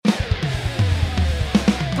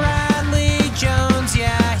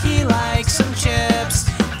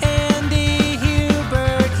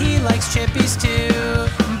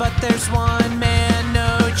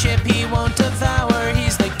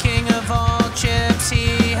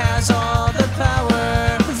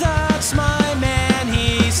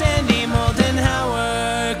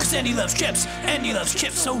chips. Andy loves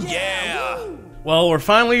chips, so yeah. Well, we're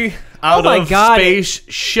finally out of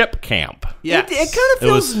spaceship camp. Yeah, It kind of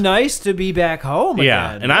feels nice to be back home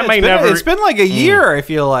again. And I might never. It's been like a year, I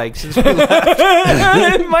feel like, since we left.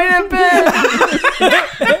 It might have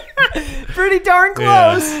been pretty darn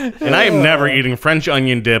close. Yeah. And I am never eating French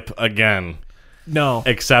onion dip again. No.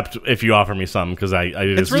 Except if you offer me some, because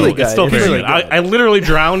it's really good. It's still It's very really good. good. I literally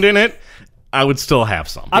drowned in it. I would still have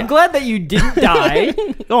some. I'm glad that you didn't die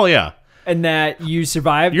Oh yeah. and that you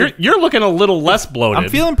survived. You're looking a little less bloated. I'm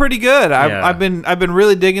feeling pretty good. Yeah. I've been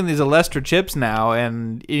really digging these Alestra chips now,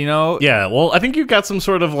 and Yeah, well, I think you got some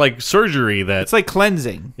sort of like surgery that. it's like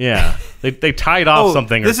cleansing. Yeah, they tied off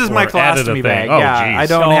something. This is my added a colostomy thing. bag. Oh, yeah,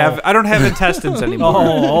 geez. I don't have intestines anymore.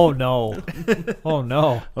 Oh no. Oh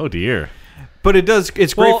no. Oh dear. But it's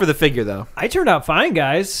great Well- for the figure, though. I turned out fine,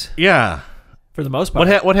 guys, Yeah. for the most part.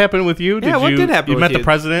 What happened with you? Yeah, what did happen You with met you? the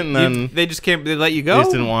president and then They just can't. They let you they go.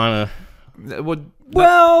 just didn't want to.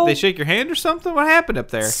 Well- they shake your hand or something. What happened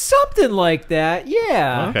up there? Something like that,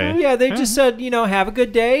 yeah. Okay. Yeah, they just said, have a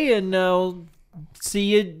good day and see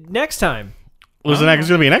you next time. Was it going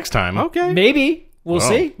to be next time? Okay, Maybe. We'll Wow.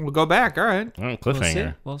 see. we'll go back. All right. Oh, We'll see.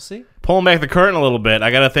 cliffhanger. We'll see. Pulling back the curtain a little bit,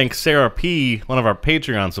 I got to thank Sarah P., one of our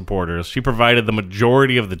Patreon supporters. She provided the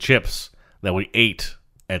majority of the chips that we ate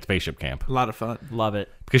at Spaceship Camp A lot of fun. Love it.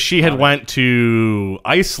 because she had went to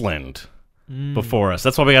Iceland before us.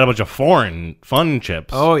 That's why we got a bunch of foreign fun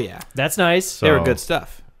chips. Oh yeah, That's nice. So, they were good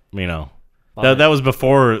stuff that was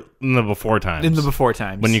before in the before times. in the before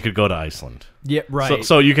times when you could go to Iceland. Yeah, right.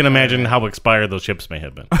 So you can imagine how expired those chips may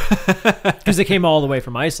have been Because they came all the way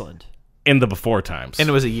from Iceland. in the before times. and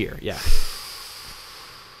it was a year. Yeah,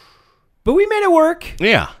 But we made it work.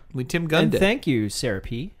 Yeah. we Tim And gunned it. thank you, Sarah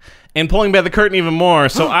P. And pulling back the curtain even more,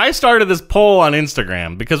 so I started this poll on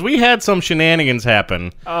Instagram because we had some shenanigans happen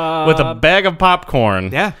with a bag of popcorn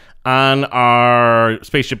Yeah, on our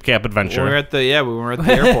Spaceship Camp adventure. we were at the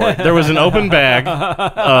airport. There was an open bag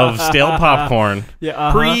of stale popcorn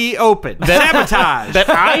Yeah. Pre-open sabotage. that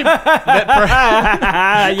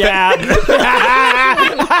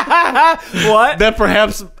What? that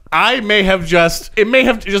perhaps I may have just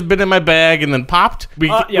been in my bag and then popped.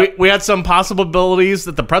 Yep. We had some possibilities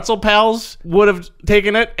that the Pretzel Pals would have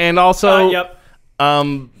taken it, and also Yep.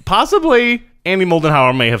 possibly Andy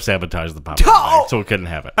Moldenhauer may have sabotaged the popcorn bag, so we couldn't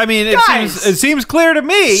have it. I mean, Guys! it seems clear to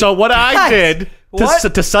me. So what I Guys! did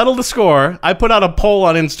What? to settle the score, I put out a poll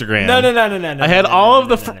on Instagram. No. I had all of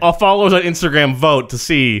the followers on Instagram vote to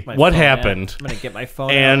see what happened. I'm going to get my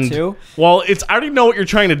phone out, And too. well, I already know what you're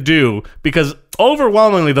trying to do because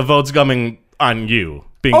overwhelmingly the vote's coming on you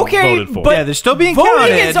being Okay, voted for. but yeah, they're still being voting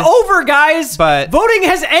counted. is over, guys. But- voting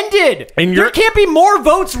has ended. And there you're- can't be more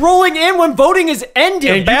votes rolling in when voting is ended.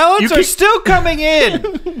 And Ballots you are keep- still coming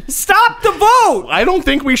in. Stop the vote. I don't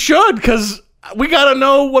think we should because we got to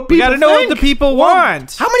know what people You got to know what the think. people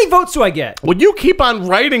want. How many votes do I get? When you keep on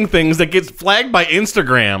writing things that gets flagged by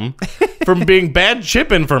Instagram from being bad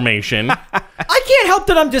chip information, I can't help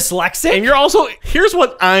that I'm dyslexic. and you're also here's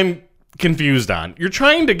what I'm confused on. You're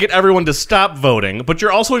trying to get everyone to stop voting, but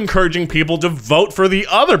you're also encouraging people to vote for the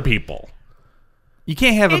other people. You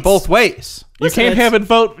can't have it both ways. Listen, You can't it's- have it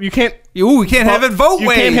vote. You can't. You can't have it vote You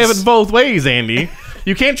ways. can't have it both ways, Andy.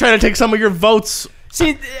 You can't try to take some of your votes.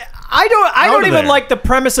 See, I Out don't of even there. like the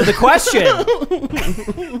premise of the question.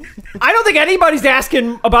 I don't think anybody's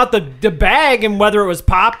asking about the bag and whether it was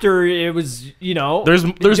popped or it was,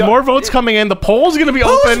 There's more votes coming in. The poll's going to be Who's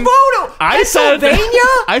open. voting? Pennsylvania?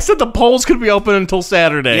 I said the polls could be open until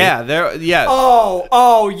Saturday. Yeah, there. Yeah.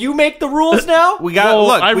 Oh, you make the rules now? We got. Well,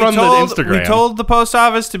 look, I we run the told, Instagram. We told the post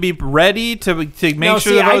office to be ready to make No,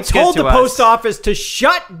 sure see, the I votes told get to the us. post office to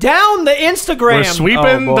shut down the Instagram. We're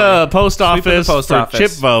sweeping Oh, boy. the post Sweeping the office post for office.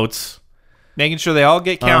 chip votes. Making sure they all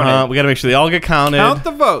get counted. We got to make sure they all get counted. Count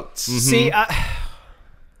the votes. See,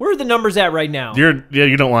 where are the numbers at right now? You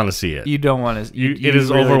don't want to see it. You don't want to. It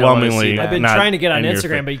is overwhelmingly- I've been not trying to get on in your Instagram,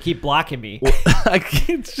 thing. but you keep blocking me. I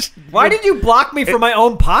can't just, Why did you block me from my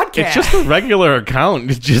own podcast? it's just a regular account.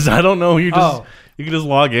 It's just I don't know. You Oh. can just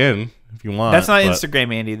log in if you want. That's not but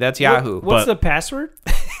Instagram, Andy. That's Yahoo. What's but- the password?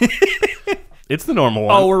 It's the normal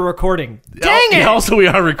one. Oh, we're recording. Dang it! Yeah, also, we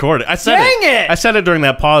are recording. I said Dang it! I said it during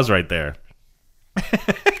that pause right there.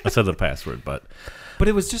 I said the password, but But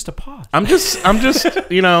it was just a pause. I'm just,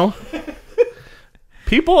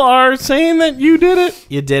 people are saying that you did it.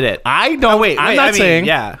 You did it. I don't. Wait, I'm not I mean, saying.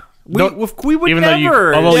 Yeah. Don't- We would even though you-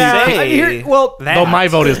 never although you- say Well, that. Though my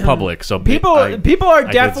vote is public, so people I are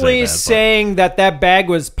did definitely say that, but- saying that bag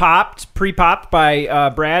was pre-popped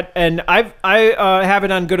by Brad, and I have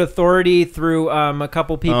it on good authority through a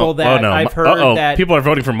couple people that I've heard that people are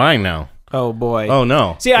voting for mine now. Oh boy. Oh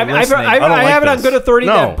no. See, I listening. have don't like it on this. good authority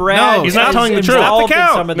No. that Brad No, he's not is telling the truth. involved Stop the in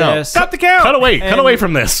count. some of No. this. Stop the count. Cut away. Cut And- away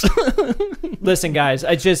from this. Listen, guys,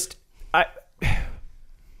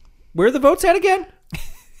 where are the votes at again?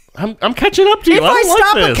 I'm catching up to you. If I don't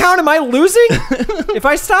stop like the this. count, am I losing? If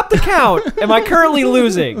I stop the count, am I currently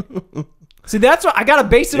losing? See, that's what I got to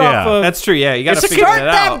base it Yeah. off of. That's true. Yeah, you got to It's a figure start it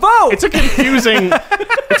that out. vote. It's a confusing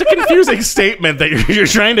statement that you're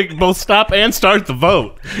trying to both stop and start the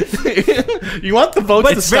vote. You want the votes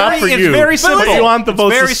to it's stop very- for it's you, very but simple. you want the It's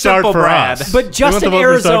votes very to start simple, for Brad. us. but just You in want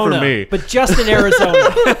the votes to start for Arizona. me. But just in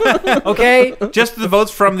Arizona. Okay? Just the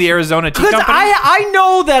votes from the Arizona Tea Because Company. I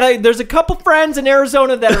know that there's a couple friends in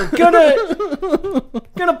Arizona that are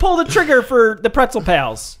gonna pull the trigger for the Pretzel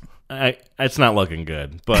Pals. It's not looking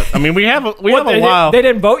good, but I mean, we have a What, while. they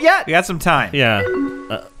didn't vote yet? We got some time. Yeah.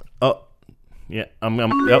 Yeah.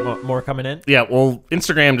 Yep. More coming in. Yeah. Well,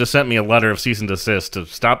 Instagram just sent me a letter of cease and desist to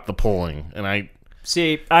stop the polling, and I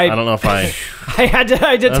See, don't know if I I had to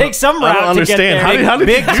take some I route don't to get understand there. how did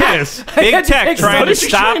Big you do this? Big had to Tech take trying some- to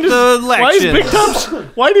stop the Why is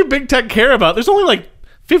election. Why do Big Tech care about? There's only like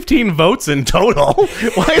 15 votes in total.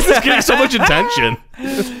 Why is this getting so much attention?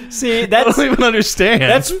 See, I that's don't even understand.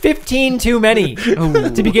 That's 15 too many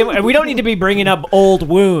to begin with. We don't need to be bringing up old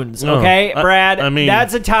wounds, No, okay, Brad? I mean-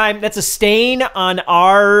 that's a stain on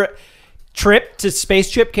our trip to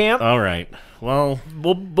Space Chip Camp. all right. Well,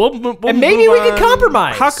 we'll And maybe move we could on.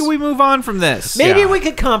 compromise. How can we move on from this? Maybe Yeah. we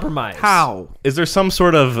could compromise. How? Is there some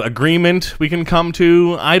sort of agreement we can come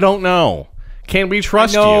to? I don't know. Can we I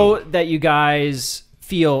trust know you? that you guys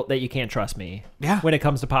feel that you can't trust me Yeah. when it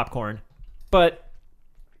comes to popcorn. But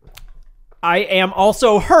I am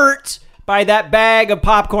also hurt by that bag of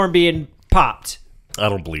popcorn being popped. I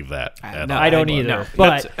don't believe that. at no, all. I don't either. no.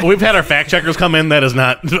 But We've had our fact checkers come in. That is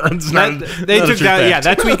not. It's not. They not a took true that. fact. Yeah,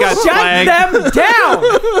 that tweet got shut flagged. them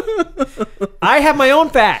down. I have my own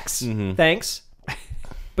facts. Thanks.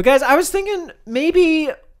 But guys, I was thinking maybe,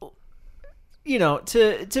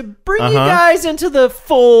 to bring you guys into the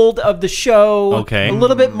fold of the show Okay. a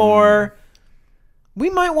little bit more, we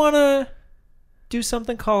might want to do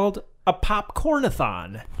something called a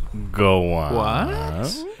popcornathon, Go on.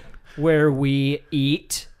 What? where we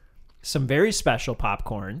eat some very special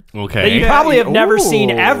popcorn that Okay. you probably have never seen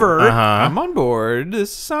Ooh. ever. I'm on board. This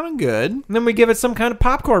is sounding good. And then we give it some kind of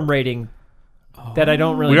popcorn rating that I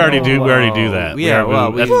don't really We already know. do. We already do that. Yeah,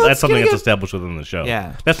 That's something gonna that's get- established within the show.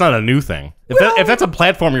 Yeah. That's not a new thing. If that's a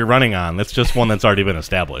platform you're running on, that's just one that's already been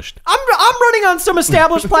established. I'm running on some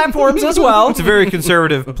established platforms as well. It's a very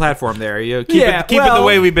conservative platform there. You keep Yeah, it the well-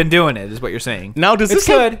 way we've been doing it, is what you're saying. Now, does It's this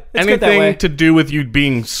have good. It's good that way. anything to do with you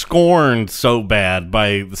being scorned so bad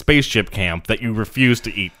by the spaceship camp that you refuse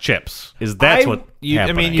to eat chips? Is that's what I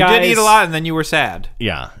happening? mean, you Guys- did eat a lot, and then you were sad.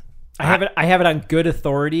 yeah. I have it on good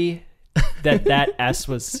authority that S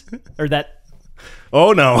was, or that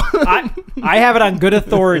Oh no. I have it on good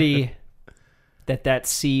authority that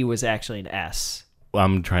C was actually an S.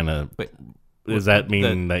 I'm trying to. Wait, Does that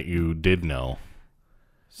mean that you did know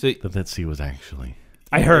so that C was actually?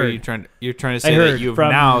 I are heard. you trying to I say heard that you've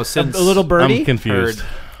from now since a little birdie. I'm confused.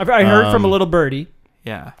 I heard from a little birdie,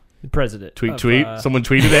 yeah. the president. Tweet. of, Someone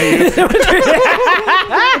tweeted at you.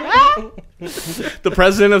 The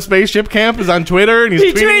president of Spaceship Camp is on Twitter, and he's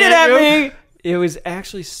He tweeting tweeted at you? me. It was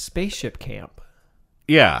actually Spaceship Camp.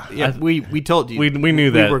 Yeah. Yeah, we told you. We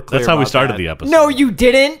knew that. were clear That's how we about started that. the episode. No, you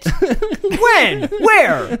didn't. When?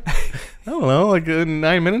 Where? I don't know, like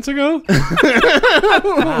 9 minutes ago.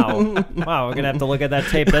 Wow. Wow, we're going to have to look at that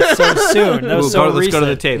tape. That's so soon. That was Ooh, so let's recent. go to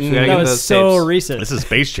the tapes. We gotta That get was those so tapes. recent. This is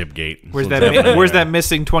Spaceship Gate. Where's That's that? what's happening Where's there. that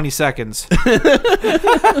missing 20 seconds?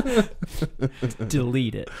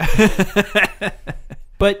 Delete it.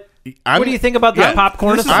 But I'm- what do you think about the yeah,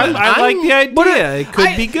 popcorn? this is- Aside? I like the idea. It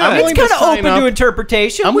could be good. I'm It's willing to kind of sign open up. to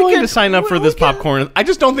interpretation. I'm We willing can- to sign up for we this can- popcorn. I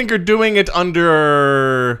just don't think you're doing it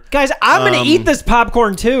under. Guys, I'm going to eat this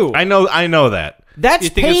popcorn too. I know that. That's you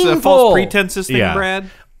think painful. it's a false pretenses thing, Yeah.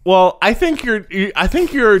 Brad? Well, I think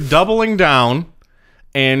you're doubling down,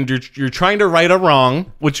 and you're trying to right a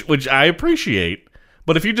wrong, which I appreciate.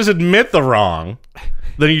 But if you just admit the wrong,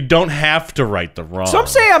 then you don't have to right the wrong. Some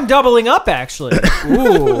say I'm doubling up, actually.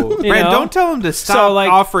 Ooh, Brad, know? don't tell him to stop like-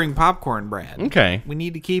 offering popcorn, Brad. Okay. We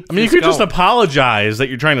need to keep. I mean, you this could just going. apologize that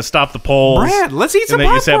you're trying to stop the polls. Brad, let's eat some and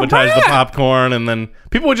that you popcorn, sabotage the Brad. popcorn, and then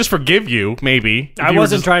people would just forgive you. Maybe if I you were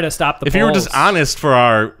wasn't just- trying to stop the If polls. you were just honest for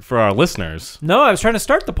our listeners. No, I was trying to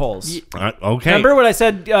start the polls. Okay. Remember when I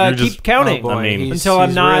said keep just- counting Oh, boy, I mean- he's- until I'm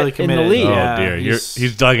he's not really in the committed. lead? Oh Yeah, dear, he's-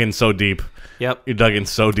 he's dug in so deep. Yep. You dug in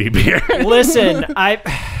so deep here. Listen,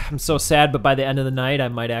 I'm so sad, but by the end of the night, I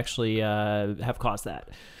might actually have caused that.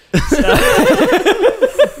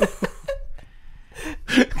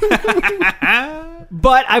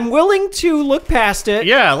 But I'm willing to look past it.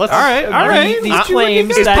 Yeah, let's. All right. These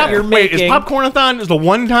claims that you're making. Is Popcorn-a-thon is a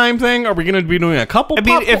one-time thing? Or are we going to be doing a couple? I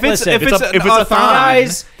mean, if it's if it's a thon,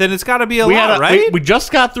 guys, then it's got to be a lot, right? We just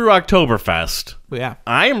got through Oktoberfest. Yeah.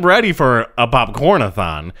 I am ready for a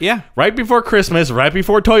Popcorn-a-thon. Yeah. Right before Christmas, right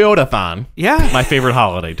before Toyota-thon. Yeah. My favorite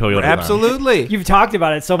holiday, Toyota-thon. Absolutely. You've talked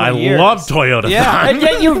about it so I many years. love Toyota-thon. Yeah. And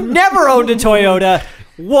yet you've never owned a Toyota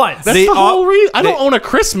once. That's They the whole all- reason. I don't they- own a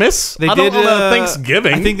Christmas. They I don't did own a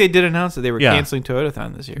Thanksgiving. I think they did announce that they were Yeah. canceling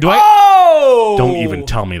Toyotathon this year. Do I? Oh! Don't even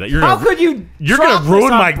tell me that. You're How gonna, could you? You're drop gonna ruin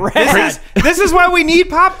this on my Brad? This is why we need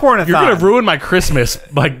Popcorn-a-thon. You're gonna ruin my Christmas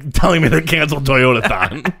by telling me they canceled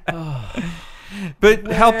Toyota-thon. But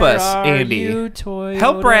help us, Where are Andy. you, Toyota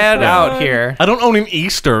Help Brad fan? out here. I don't own an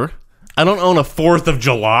Easter. I don't own a 4th of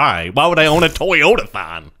July. Why would I own a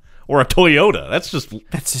Toyota-thon or a Toyota? That's just.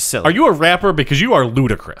 That's just silly. Are you a rapper? Because you are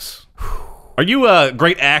ludicrous. Are you a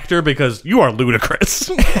great actor? Because you are ludicrous.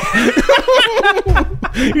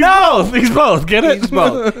 No, he's both. Get it? He's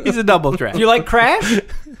both. He's a double threat. You like Crash?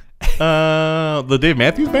 The Dave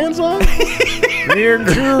Matthews Band song?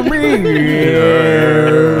 Into me.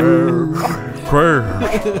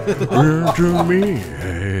 Into me.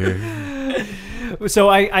 So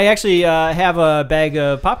I actually have a bag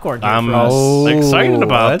of popcorn here I'm for us. excited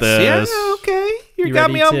about this. Yeah, okay. You got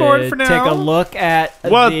ready me on to board for now. Take a look at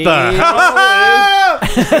What the hell?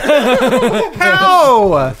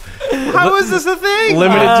 How? How is this a thing?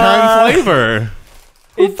 Limited time flavor.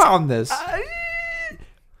 Who found this?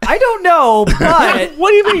 I don't know, but What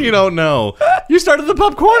do you mean you don't know? You started the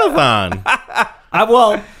Popcorn-a-thon.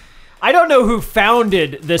 well, I don't know who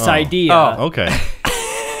founded this idea. Oh. Okay.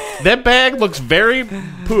 That bag looks very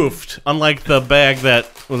poofed, unlike the bag that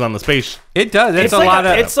was on the space. It does. It's It's a like lot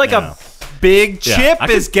of. it's like Yeah. a big Yeah, chip I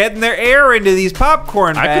could- is getting their air into these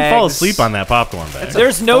popcorn I bags. could fall asleep on that popcorn bag.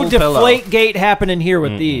 there's no full pillow. deflate gate happening here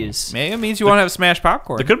with these. Maybe it means you won't have smashed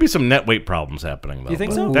popcorn. There could be some net weight problems happening, though. You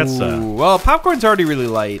think but so? That's Ooh, well, popcorn's already really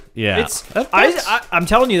light. yeah. It's That's I'm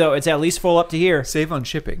telling you though, it's at least full up to here. Save on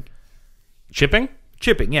shipping. chipping.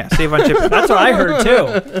 Chipping, yeah. Save on chipping. That's what I heard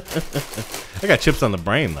too. I got chips on the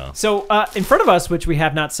brain though. So in front of us, which we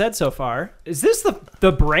have not said so far, is this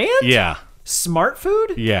the brand? Yeah. Smart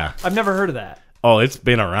Food? Yeah. I've never heard of that. Oh, it's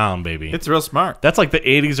been around, baby. It's real smart. That's like the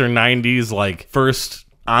 80s or 90s, like first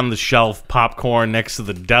on the shelf popcorn next to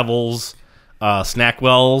the Devil's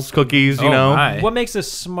Snackwell's cookies. You Oh, know, my. What makes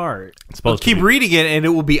us smart? it's supposed Keep to be. reading it, and it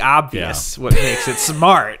will be obvious what makes it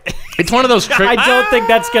smart. It's one of those I tricks. don't think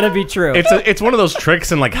that's gonna be true. It's one of those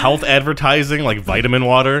tricks in like health advertising, like vitamin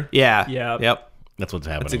water. Yeah. Yep. Yep. That's what's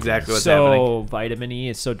happening. That's exactly what's so happening. vitamin E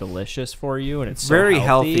is so delicious for you, and it's so Very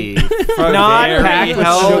healthy. Not Very packed with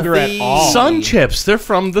sugar at all. Sun chips. They're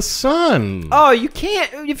from the sun. Oh, you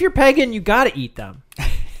can't. If you're pagan, you gotta eat them.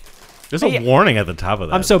 There's a warning at the top of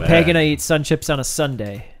that. I'm so bag. pagan, I eat sun chips on a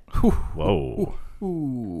Sunday. Whoa.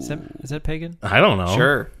 Is that pagan? I don't know.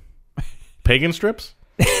 Sure. Pagan strips.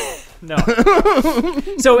 No.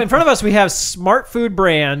 So in front of us, we have Smart Food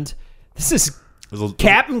brand. This is This is-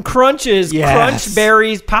 Captain Crunch's Yes. Crunch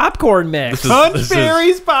Berries popcorn mix. This is- Crunch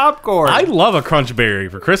berries popcorn. I love a crunch berry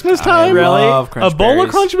for Christmas time. really? love crunch A bowl berries. of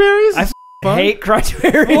crunch berries? I hate Crunch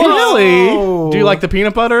Berries. Really? Do you like the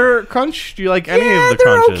peanut butter crunch? Do you like any Yeah, of the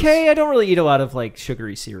they're crunches? okay. I don't really eat a lot of like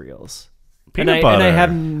sugary cereals. Peanut and butter. I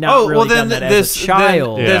have not really done that as a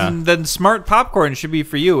child. Then smart popcorn should be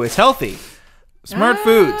for you. It's healthy. Smart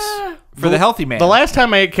foods for the healthy man. The last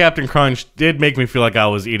time I ate Captain Crunch did make me feel like I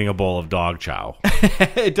was eating a bowl of dog chow.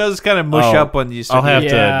 It does kind of mush Oh, up when you start I'll have Yeah.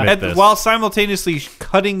 to admit and this. while simultaneously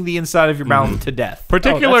cutting the inside of your mouth to death.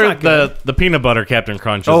 Particular Oh, that's the peanut butter Captain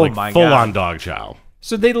Crunch is Oh like my full God. on dog chow.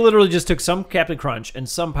 So they literally just took some Captain Crunch and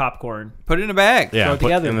some popcorn. Put it in a bag. Yeah, it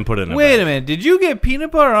together. and then put it in. Wait a minute. Did you get peanut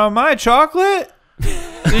butter on my chocolate?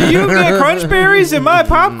 Did you get crunch berries in my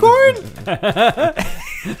popcorn?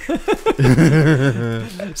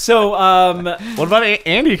 So What about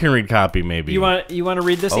Andy? Can read copy maybe. you want to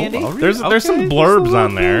read this, Andy? I'll read There's it. some Okay, blurbs there's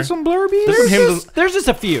on there. Some blurbies. There's some hymns. There's just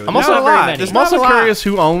a few. I'm also not very lot. many. There's I'm also not a lot. curious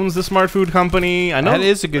who owns the Smart Food Company. I know That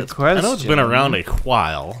is a good question. I know it's been around a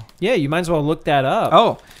while. Yeah, you might as well look that up.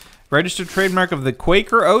 Oh, registered trademark of the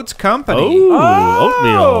Quaker Oats Company. Oh,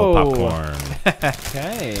 oatmeal popcorn.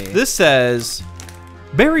 Okay. This says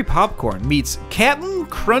berry popcorn meets Captain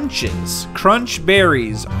Crunches. Crunch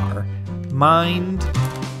berries are mind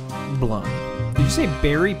blown. Did you say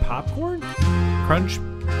berry popcorn? Crunch.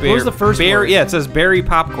 What was the first word? Yeah, it says berry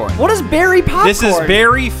popcorn. What is berry popcorn? This is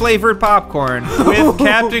berry flavored popcorn with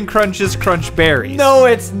Captain Crunch's crunch berries. No,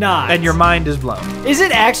 it's not. And your mind is blown. Is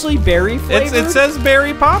it actually berry flavored? It says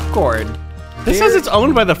berry popcorn. This says it's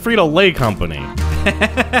owned by the Frito-Lay Company.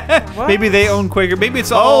 Maybe they own Quaker. Maybe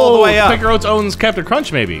it's all the way up. Quaker Oats owns Captain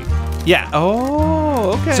Crunch, maybe. Yeah.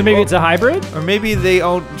 Oh, okay. So maybe it's a hybrid? Or maybe they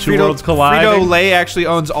own Two worlds colliding. Frito-Lay actually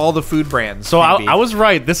owns all the food brands. So maybe. I was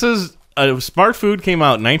right. This is Smart Food came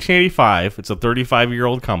out in 1985. It's a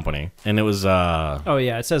 35-year-old company, and it was Oh,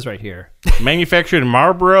 yeah, it says right here. manufactured in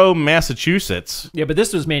Marlborough, Massachusetts. Yeah, but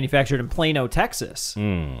this was manufactured in Plano, Texas.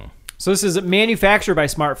 So this is manufactured by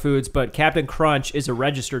Smart Foods, but Captain Crunch is a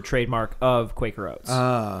registered trademark of Quaker Oats.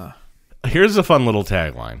 Here's a fun little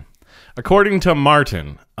tagline. According to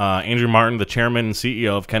Martin, Andrew Martin, the chairman and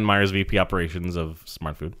CEO of Ken Myers, VP Operations of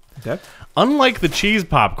Smart Food, Okay. unlike the cheese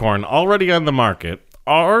popcorn already on the market,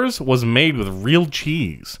 ours was made with real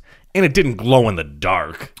cheese, and it didn't glow in the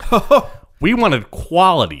dark. We wanted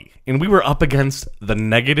quality, and we were up against the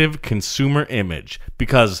negative consumer image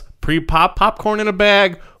because pre-pop popcorn in a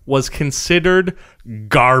bag was considered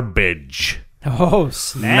garbage. Oh,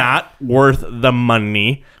 snap. Not worth the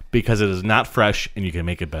money because it is not fresh and you can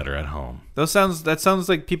make it better at home. That sounds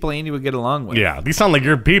like people Andy would get along with. Yeah, these sound like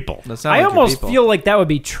your people. That sound I like your almost people. feel like that would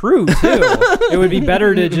be true, too. It would be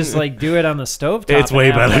better to just, like, do it on the stovetop. It's way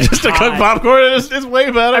and have, better like, just to cook hot- popcorn. It's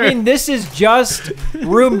way better. I mean, this is just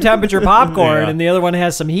room temperature popcorn, Yeah. and the other one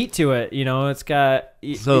has some heat to it. You know, it's got.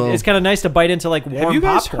 So- it's kind of nice to bite into like warm Have you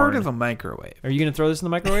guys popcorn. heard of a microwave? Are you gonna throw this in the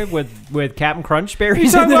microwave with Captain Crunch berries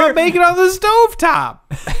He's in talking there? about making it on the stovetop.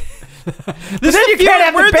 then you can't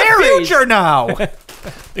have We're the in the berries. future now.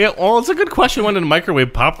 yeah, well, it's a good question. When did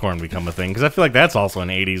microwave popcorn become a thing? Because I feel like that's also an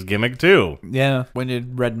 80s gimmick, too. Yeah. When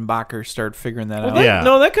did Redenbacher start figuring that out? That- Yeah.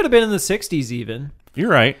 No, that could have been in the '60s even. You're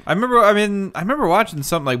right. I remember watching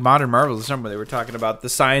something like Modern Marvels or something where they were talking about the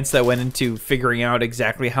science that went into figuring out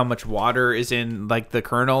exactly how much water is in like the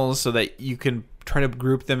kernels so that you can try to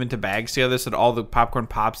group them into bags together so that all the popcorn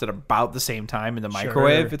pops at about the same time in the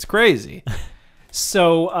microwave. Sure. It's crazy.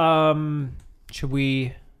 So, should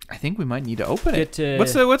we? I think we might need to open it. Get to-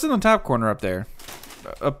 What's in the top corner up there?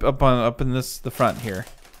 Up in the front here.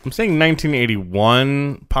 I'm saying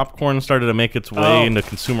 1981, popcorn started to make its way Oh. into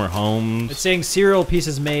consumer homes. It's saying cereal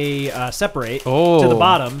pieces may separate Oh, to the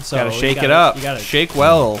bottom. So gotta you shake gotta- it up. You gotta Shake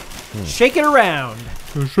well. shake it around.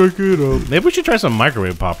 Shake it up. Maybe we should try some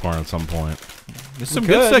microwave popcorn at some point. There's some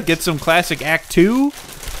could. good stuff. Get some classic Act 2.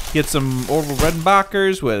 Get some Orville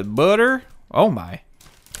Redenbachers with butter. Oh my.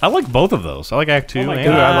 I like both of those. I like Act 2. Oh my and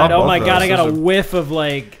Dude, I love god! Oh both my of god! those. I got a Those are- whiff of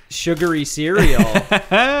like sugary cereal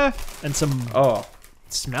and some. Oh.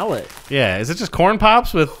 Smell it. Yeah, is it just corn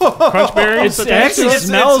pops with crunch berries? It actually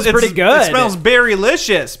smells pretty good. It smells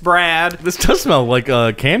berry-licious, Brad. This does smell like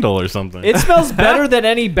a candle or something. It smells better than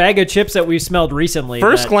any bag of chips that we've smelled recently.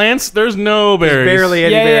 First that- glance, there's no berries. barely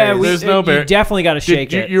any yeah, yeah. berries. There's no you berry. definitely got to shake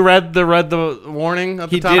Did it. you read the warning at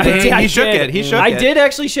the He top? did. I He shook did. it. He shook I it. did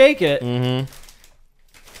actually shake it.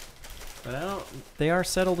 Mm-hmm. Well, they are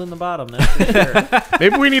settled in the bottom. That's for sure.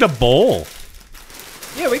 Maybe we need a bowl.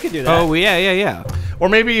 Yeah, we could do that. Oh, yeah. Or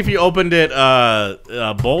maybe if you opened it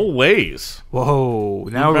bowl ways. Whoa.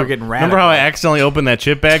 Now we're getting radical. Remember how I accidentally opened that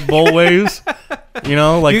chip bag bowl ways? You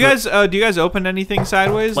know, like Do you guys open anything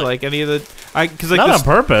sideways? Like any of the because like Not this- on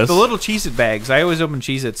purpose. The little Cheez-It bags. I always open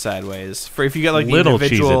Cheez-It sideways for if you get like the Little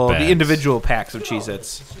individual Cheez-It bags. the individual packs of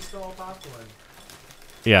Cheez-Its.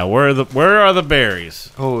 yeah. Where are the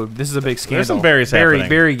berries? Oh, this is a big scandal. There's some berries happening.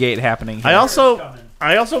 Berrygate happening. Here.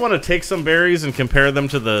 I also want to take some berries and compare them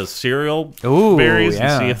to the cereal Ooh, berries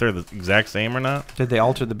yeah. and see if they're the exact same or not. Did they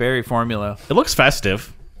alter the berry formula? It looks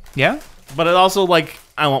festive, Yeah. but it also like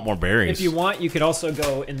I want more berries. If you want, you could also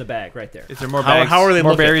go in the bag right there. Is there more how, bags? how are they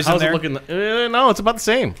more looking? berries in How's there? it looking? No, it's about the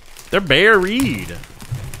same. They're berried.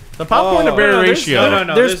 The popcorn to Oh, berry no, there's- ratio.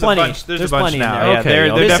 no, There's plenty. A bunch, there's There's a bunch plenty in now. there. Yeah, Okay,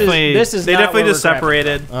 they're okay. definitely This is they not definitely what just we're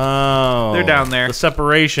grabbing. separated. Oh, They're down there. The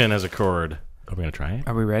separation has occurred. Are we gonna try it?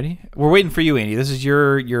 Are we ready? We're waiting for you, Andy. This is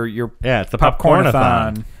your Yeah, it's the popcornathon.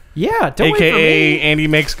 popcornathon, Yeah, don't wait for aka me. Andy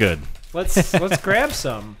makes good. Let's grab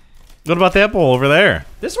some. What about that bowl over there?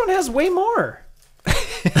 This one has way more.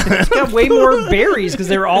 It's got way more berries because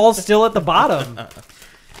they're all still at the bottom.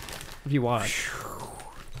 If you want.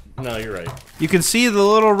 No, you're right. You can see the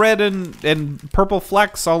little red and purple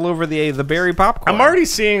flecks all over the berry popcorn. I'm already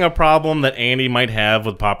seeing a problem that Andy might have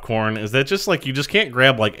with popcorn. Is that just like you just can't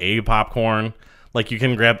grab like a popcorn? Like you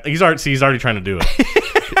can grab. He's already trying to do it.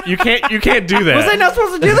 You can't do that. Was I not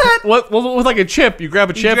supposed to do that? What? Well, with like a chip, you grab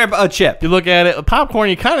a You chip. grab a chip. You look at it. Popcorn,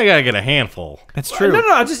 you kind of gotta get a handful. That's true. No,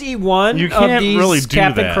 I'll just eat one You of can't these really do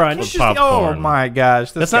Captain that Crunch. with Just- popcorn. Oh my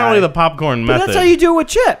gosh, That's not only the popcorn but method. that's how you do it with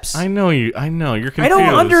chips. I know you. I know you're I confused.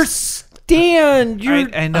 don't understand.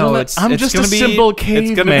 understand. I know I'm it's just gonna a be, simple It's gonna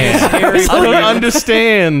be caveman. scary I for don't you.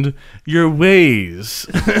 understand your ways.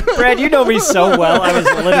 Brad, you know me so well. I was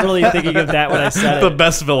literally thinking of that when I said The it.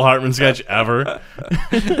 best Phil Hartman sketch ever.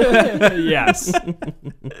 Yes.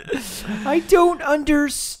 I don't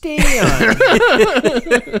understand.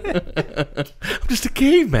 I'm just a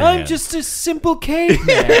caveman. I'm just a simple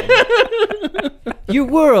caveman. Your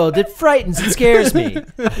world, it frightens and scares me.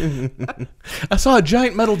 I saw a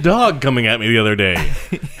giant metal dog coming at me the other day.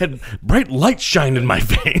 Had bright light shined in my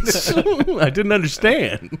face. I didn't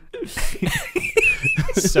understand.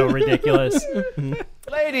 So ridiculous.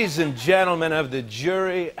 Ladies and gentlemen of the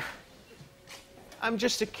jury, I'm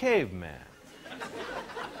just a caveman.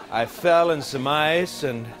 I fell in some ice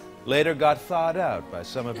and later got thawed out by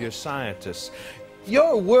some of your scientists.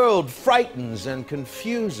 Your world frightens and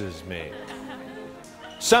confuses me.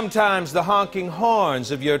 Sometimes the honking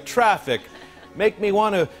horns of your traffic make me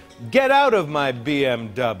want to get out of my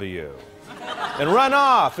BMW and run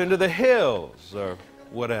off into the hills or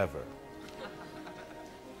whatever.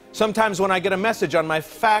 Sometimes when I get a message on my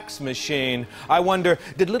fax machine, I wonder,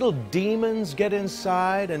 did little demons get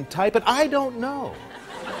inside and type it? I don't know.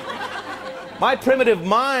 My primitive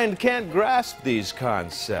mind can't grasp these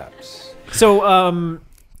concepts. So,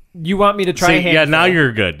 you want me to try a handful? Yeah, now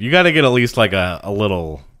you're good. You got to get at least like a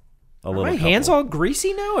little. My hands all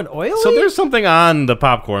greasy now and oily? So there's something on the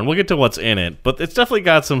popcorn. We'll get to what's in it, but it's definitely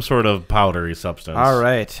got some sort of powdery substance. All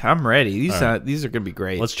right, I'm ready. These are going to be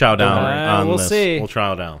great. Let's chow down on we'll this. see. We'll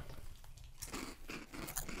chow down.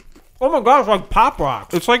 Oh my god, it's like Pop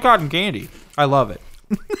Rock. It's like cotton candy. I love it.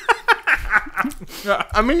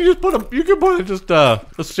 I mean, you can put just a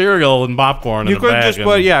cereal and popcorn in You a could bag. just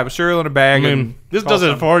put cereal in a I bag. mean, and this call does it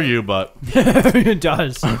some- for you, but It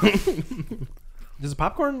does. Does the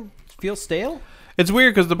popcorn feel stale? It's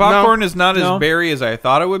weird because the popcorn is not No. as berry as I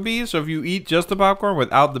thought it would be. So if you eat just the popcorn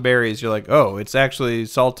without the berries, you're like, oh, it's actually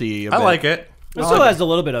salty. I like it. It still has a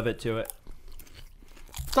little bit of it to it.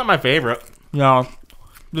 It's not my favorite. No,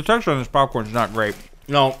 the texture on this popcorn is not great.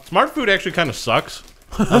 No, Smart Food actually kind of sucks.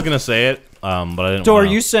 I was gonna say it, but I didn't. So are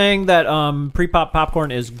wanna. you saying that pre-pop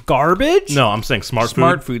popcorn is garbage? No, I'm saying Smart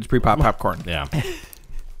Smart Food. Foods pre-pop popcorn. Yeah,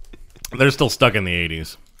 they're still stuck in the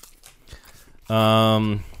 80s.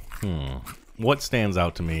 What stands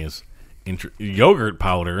out to me is yogurt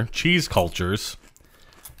powder, cheese cultures,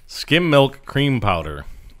 skim milk cream powder.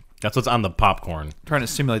 That's what's on the popcorn. Trying to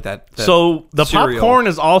simulate that. So the cereal. popcorn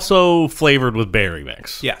is also flavored with berry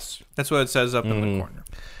mix. Yes, that's what it says up in the corner.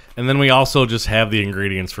 And then we also just have the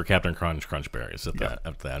ingredients for Captain Crunch berries at the end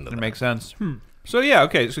of It that. makes sense. So yeah,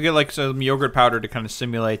 okay. So get like some yogurt powder to kind of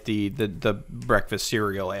simulate the breakfast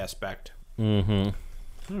cereal aspect. I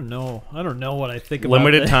don't know. I don't know what I think about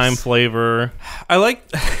Limited this. time flavor. I like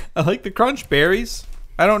the crunch berries.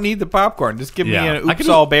 I don't need the popcorn. Just give Yeah. me an I oops can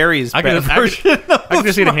all just- berries I can version.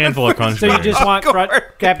 just eat a handful of Crunch So you berries. just want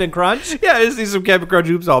Captain Crunch? Yeah, I just need some Captain Crunch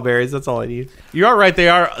oops all berries. That's all I need. You are right. They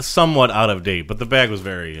are somewhat out of date, but the bag was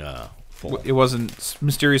very full. It wasn't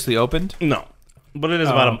mysteriously opened. No, but it is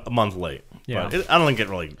about a month late. Yeah. But I don't think it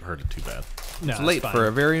really hurt it too bad. No, It's late fine. for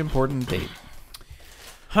a very important date.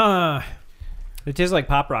 Huh. It tastes like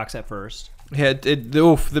Pop Rocks at first. Yeah,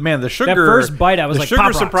 the sugar. That first bite, I was the like, sugar Pop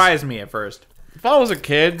Rocks. surprised me at first. If I was a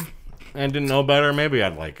kid and didn't know better, maybe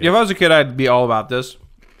I'd like it. If I was a kid, I'd be all about this.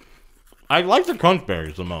 I like the Crunch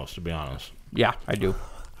berries the most, to be honest. Yeah, I do.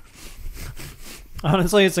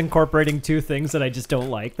 Honestly, it's incorporating two things that I just don't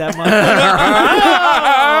like that much.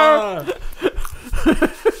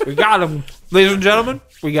 We got him, ladies and gentlemen.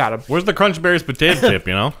 We got him. Where's the Crunch berries potato chip?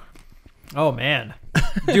 You know. Oh, man.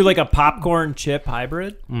 Do like a popcorn chip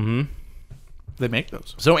hybrid? They make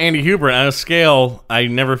those. So Andy Huber, on a scale, I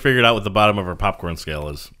never figured out what the bottom of our popcorn scale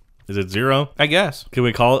is. Is it 0? I guess. Can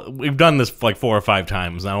we call it? We've done this like 4 or 5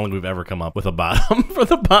 times. I don't think we've ever come up with a bottom for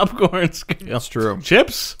the popcorn scale. That's true.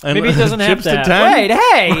 Chips? Maybe it doesn't have Chips to that. 10? Wait,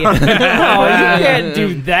 hey! No, you can't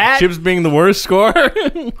do that. Chips being the worst score?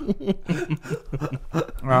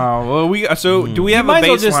 Well, do we have Might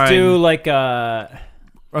a as well baseline? just do like a...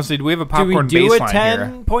 Honestly, do we have a Do we popcorn do a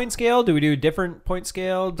baseline 10-point scale? Do we do a different point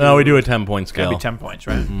scale? No, we do a 10-point here? Gotta scale. be 10 points,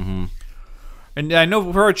 right? Mm-hmm. And I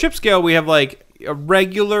know for our chip scale, we have like a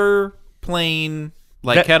regular, plain,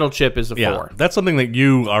 like That- kettle chip is a Yeah, 4. that's something that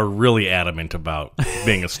you are really adamant about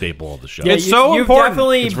being a staple of the show. Yeah, It's so you've important.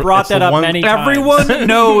 definitely brought it's that the up one- many times. Everyone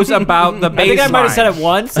knows about the baseline. I think I might have said it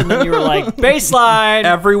once, and then you were like, baseline.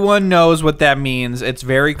 Everyone knows what that means. It's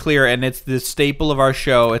very clear, and it's the staple of our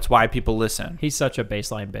show. It's why people listen. He's such a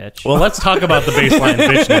baseline bitch. Well, let's talk about the baseline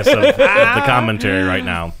bitchness of the commentary right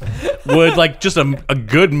now. would like just a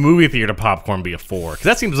good movie theater popcorn be a 4? Because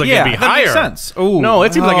that seems like Yeah, it'd be that higher. makes sense. Ooh. No,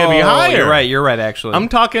 it seems like it'd be higher. You're right, actually. I'm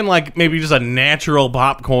talking like maybe just a natural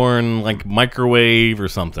popcorn, like microwave or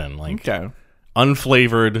something, like okay.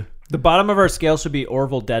 unflavored. The bottom of our scale should be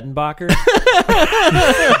Orville Dedenbacher.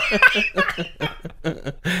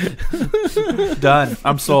 Done.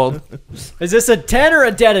 I'm sold. Is this a 10 or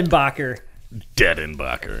a Dedenbacher?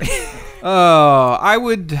 Dedenbacher. Oh,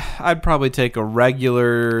 I'd probably take a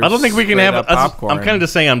regular. I don't think we can have. popcorn. I'm kind of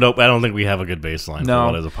just saying I'm dope. I don't think we have a good baseline No.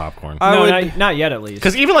 for what is a popcorn. No, would, not yet at least.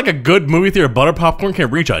 Because even like a good movie theater butter popcorn can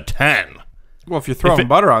reach a 10. well, if you're throwing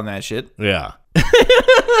butter on that shit. Yeah.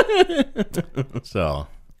 So.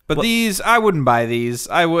 But these, I wouldn't buy these.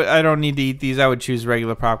 I don't need to eat these. I would choose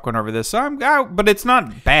regular popcorn over this. So but it's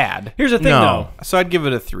not bad. Here's the thing, No. though. So I'd give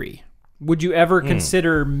it a 3. Would you ever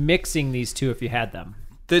consider mixing these two if you had them?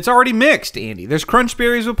 It's already mixed, Andy. There's crunch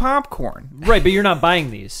berries with popcorn. Right, but you're not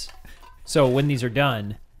buying these. So when these are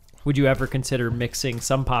done, would you ever consider mixing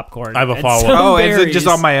some popcorn? I have a and follow-up. some Oh, is it berries? just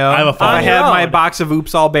on my own? I have a follow-up. I had On your my own. box of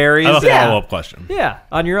Oops All Berries. I have a Yeah. follow-up question. Yeah,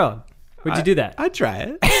 on your own. Would you do that? I'd try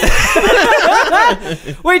it.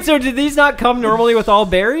 Wait, so did these not come normally with all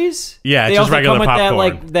berries? Yeah, it's they just also regular come with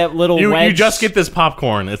popcorn. that little You wedge. just get this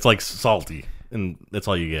popcorn. It's like salty, and that's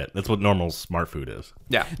all you get. That's what normal smart food is.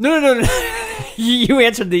 Yeah. No. You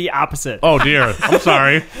answered the opposite. Oh dear, I'm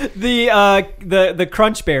sorry. The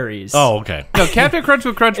crunch berries. Oh, okay. No, Captain Crunch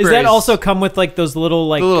with crunch Does berries. that also come with like those little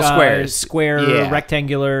like The little squares. square Yeah.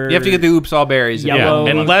 rectangular? You have to get the Oops All Berries. Yellow. Yeah,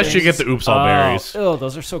 Yellow unless you things. get the Oops All Berries. Oh,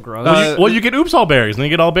 those are so gross. Well, you get Oops All Berries, and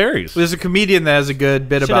then you get all berries. There's a comedian that has a good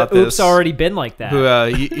bit Should about have Oops this. already been like that.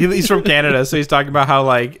 Who he's from Canada, so he's talking about how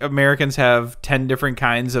like Americans have 10 different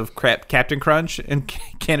kinds of Captain Crunch, and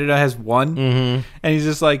Canada has one. Mm-hmm. And he's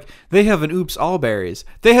just like, they have an Oops All Berries.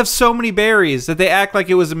 They have so many berries that they act like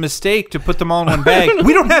it was a mistake to put them all in one bag.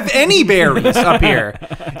 We don't have any berries up here.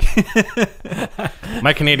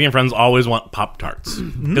 My Canadian friends always want Pop-Tarts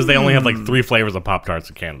because they only have like 3 flavors of Pop-Tarts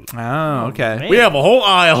in Canada. Oh, okay. We have a whole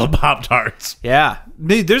aisle of Pop-Tarts. Yeah,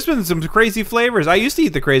 there's been some crazy flavors. I used to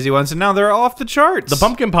eat the crazy ones, and now they're off the charts. The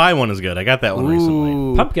pumpkin pie one is good. I got that one recently.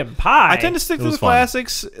 Ooh. Pumpkin pie. I tend to stick to was the fun.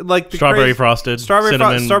 classics, like the Strawberry frosted,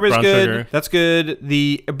 cinnamon, strawberry's brown good. sugar. That's good.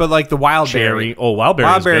 But like the wild Cherry. berry, Oh, wild berry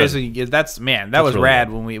wild is berries. good. That was really rad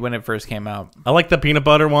good. when it first came out. I like the peanut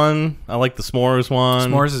butter one. I like the s'mores one.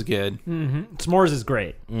 S'mores is good. S'mores is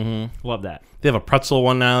great. Mm-hmm. Love that. They have a pretzel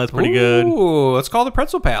one now. That's pretty good. Ooh, let's call the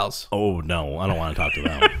Pretzel Pals. Oh no, I don't want to talk to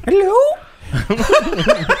them. Hello.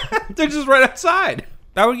 They're just right outside.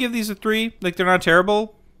 I would give these a 3. Like they're not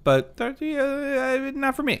terrible, but they're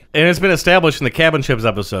not for me. And it's been established in the Cabin Chips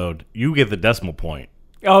episode. You get the decimal point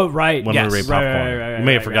Oh, right. when yes. we rate Right, popcorn. right, You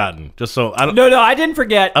may have right. forgotten. Just so I don't. No, I didn't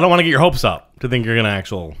forget. I don't want to get your hopes up to think you're gonna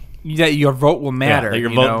actual. That your vote will matter. Yeah, that your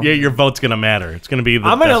you vote. know? Yeah, your vote's gonna matter. It's gonna be the.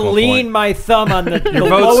 I'm going to decimal lean point. my thumb on the votes-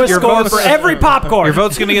 lowest your score votes- for every popcorn. Your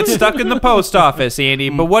vote's gonna get stuck in the post office, Andy.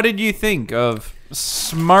 But what did you think of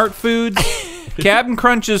Smart Foods? Captain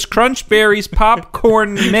Crunch's Crunch Berries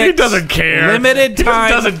Popcorn Mix. He doesn't care. Limited He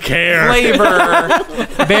time doesn't care.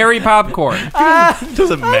 flavor berry popcorn. It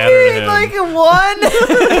doesn't matter to him. like a 1.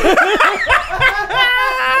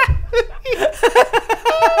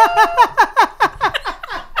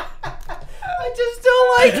 I just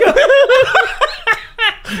don't like him.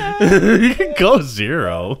 You can go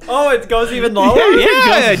 0. Oh, it goes even lower?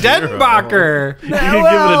 Yeah, Zero. Denbacher. You can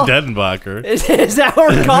well. give it a Denbacher. Is that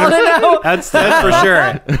what we're calling it now? That's for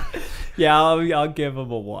sure. Yeah, I'll give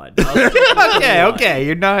him a 1. Okay.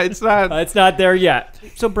 You're not. It's not. It's not there yet.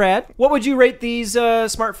 So, Brad, what would you rate these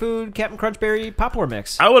Smart Food Captain Crunch Berry popcorn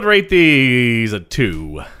mix? I would rate these a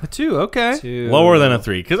 2. A 2. Okay. Lower than a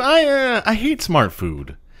 3. Because I hate smart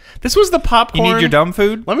food. This was the You popcorn. need your dumb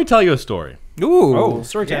food. Let me tell you a story. Ooh. Oh,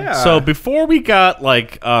 story time. Yeah. So before we got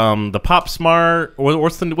like the Pop Smart, or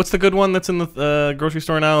what's the good one that's in the grocery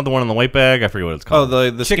store now? The one in the white bag. I forget what it's Oh, called.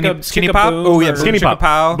 the skinny Chicka pop. Boom Oh yeah, or- Skinny Chicka Pop.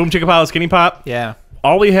 Pow. Boom Chicka Pow, Skinny Pop. Yeah.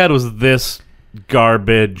 All we had was this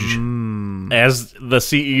garbage, as the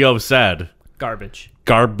CEO said, Garbage.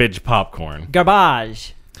 garbage popcorn.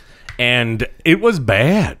 Garbage. And it was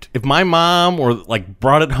bad. If my mom or like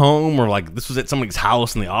brought it home or like this was at somebody's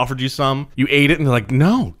house and they offered you some, you ate it and they're like,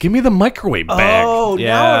 no, give me the microwave bag. Oh,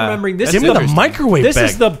 Yeah. now I'm remembering. This give is me the the microwave This bag.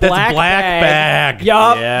 is the That's black bag.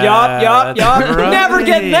 Yup, Yeah, yup. that's right. Never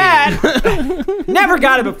getting that. Never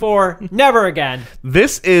got it before. Never again.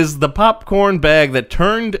 This is the popcorn bag that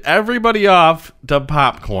turned everybody off to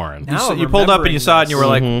popcorn. Now So I'm you pulled up and you remembering saw it and you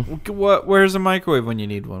were this. like, "What? Where's a microwave when you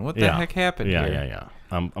need one? What the heck happened Yeah, here?" yeah, yeah.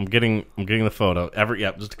 I'm getting the photo.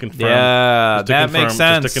 Just to confirm. Yeah, Just to that confirm, makes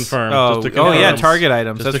sense. Just to confirm. Oh, just to confirm. yeah, Target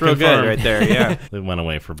items. Just That's to real confirm. good right there. Yeah. They went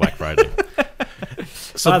away for Black Friday.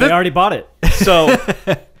 So Wow, they already bought it. So,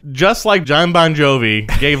 just like John Bon Jovi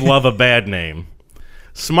gave love a bad name,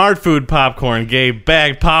 Smart Food Popcorn gave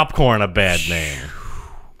bagged popcorn a bad name.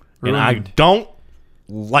 And I don't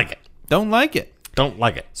like it. Don't like it. Don't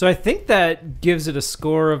like it. So I think that gives it a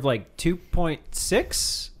score of like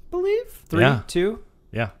 2.6, I believe. 3, Yeah. 2,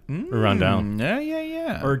 Yeah. We're run down.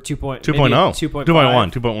 Yeah. or 2.0. 2.0.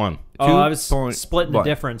 2.5. 2.1. Oh, I was 2.1. splitting the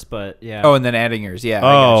difference, but yeah. Oh, and then adding yours. Yeah.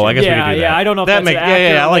 Oh, I guess we yeah, could do that. yeah. I don't know if that that's make, an yeah, I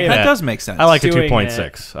accurate like way that. That does make sense. I like a Doing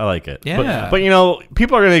 2.6. I like it. Yeah. But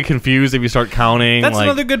people are going to get confused if you start counting. That's like,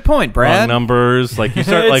 another good point, wrong Brad. numbers. Like you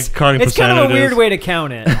start like counting It's kind percentages. of a weird way to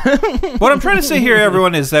count it. What I'm trying to say here,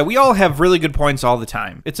 everyone, is that we all have really good points all the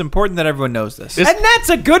time. It's important that everyone knows this. And that's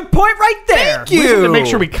a good point right there. Thank We have you. to make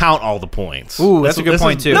sure we count all the points. Ooh, that's a good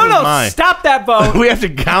point, too. No, no, mine. stop that vote. We have to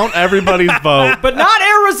count everybody's vote. But not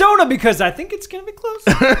Arizona, because I think it's going to be close.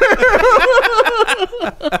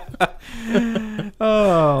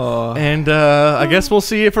 Oh. And I guess we'll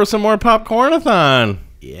see you for some more Popcornathon.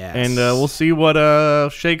 Yes. And we'll see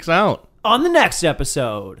what shakes out On the next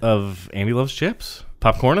episode. of Andy Loves Chips.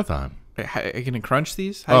 Popcornathon. Are you going to crunch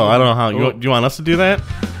these? Oh, I don't know how. Do you want us to do that?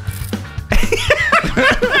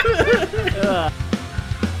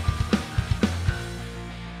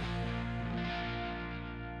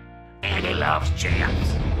 Andy loves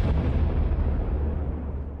chips.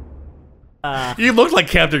 You looked like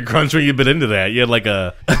Captain Crunch when you've been into that. You had like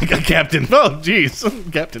a Captain. Oh,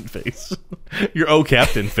 jeez. Captain face. Your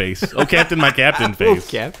Captain face. Captain, my Captain face.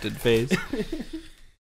 Captain face.